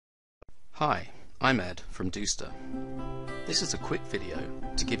Hi, I'm Ed from Dooster. This is a quick video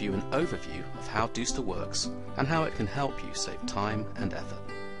to give you an overview of how Dooster works and how it can help you save time and effort.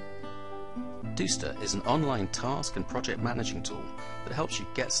 Dooster is an online task and project managing tool that helps you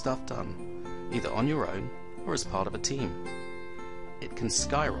get stuff done, either on your own or as part of a team. It can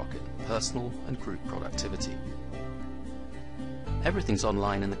skyrocket personal and group productivity. Everything's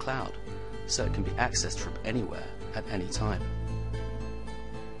online in the cloud, so it can be accessed from anywhere at any time.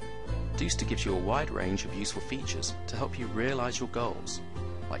 Dooster gives you a wide range of useful features to help you realize your goals,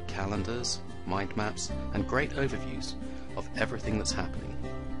 like calendars, mind maps, and great overviews of everything that's happening.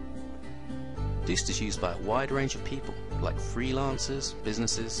 Dooster is used by a wide range of people, like freelancers,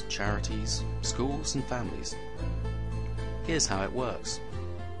 businesses, charities, schools, and families. Here's how it works.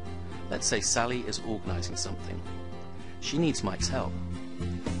 Let's say Sally is organizing something. She needs Mike's help,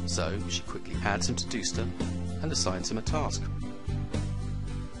 so she quickly adds him to Dooster and assigns him a task.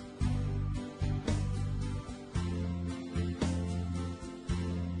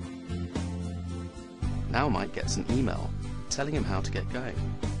 Now Mike gets an email telling him how to get going.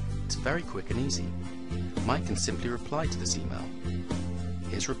 It's very quick and easy. Mike can simply reply to this email.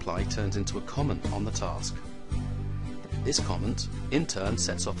 His reply turns into a comment on the task. This comment in turn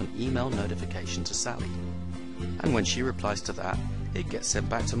sets off an email notification to Sally, and when she replies to that, it gets sent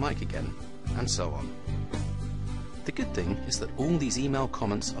back to Mike again, and so on. The good thing is that all these email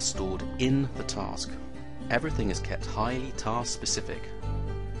comments are stored in the task. Everything is kept highly task specific.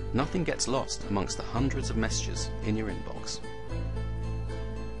 Nothing gets lost amongst the hundreds of messages in your inbox.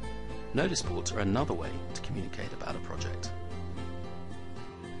 Notice boards are another way to communicate about a project.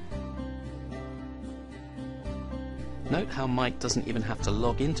 Note how Mike doesn't even have to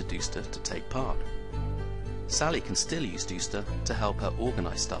log into Dooster to take part. Sally can still use Dooster to help her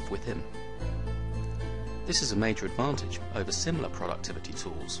organize stuff with him. This is a major advantage over similar productivity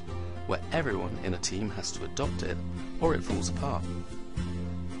tools, where everyone in a team has to adopt it or it falls apart.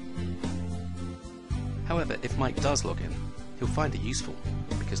 However, if Mike does log in, he'll find it useful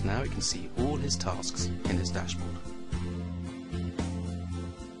because now he can see all his tasks in his dashboard.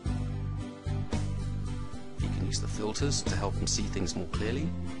 He can use the filters to help him see things more clearly.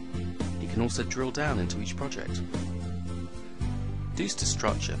 He can also drill down into each project. Dooster's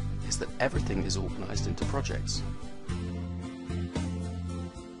structure is that everything is organized into projects.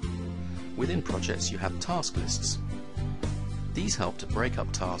 Within projects you have task lists. These help to break up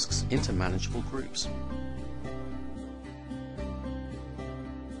tasks into manageable groups.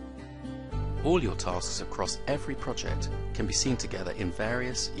 All your tasks across every project can be seen together in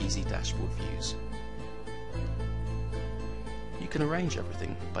various easy dashboard views. You can arrange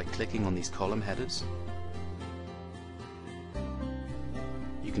everything by clicking on these column headers.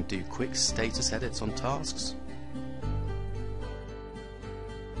 You can do quick status edits on tasks.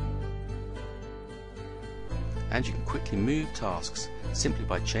 And you can quickly move tasks simply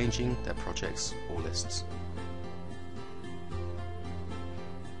by changing their projects or lists.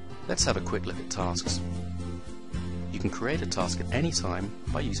 Let's have a quick look at tasks. You can create a task at any time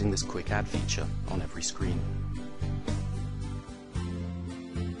by using this quick add feature on every screen.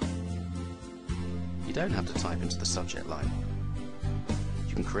 You don't have to type into the subject line.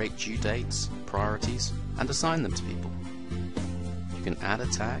 You can create due dates, priorities, and assign them to people. You can add a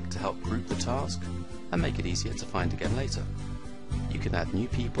tag to help group the task and make it easier to find again later. You can add new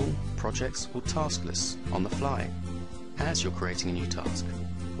people, projects, or task lists on the fly as you're creating a new task,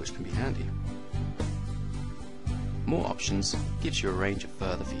 which can be handy. More options gives you a range of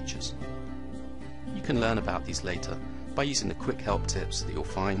further features. You can learn about these later by using the quick help tips that you'll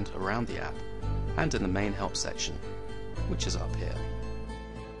find around the app and in the main help section, which is up here.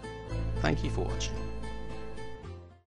 Thank you for watching.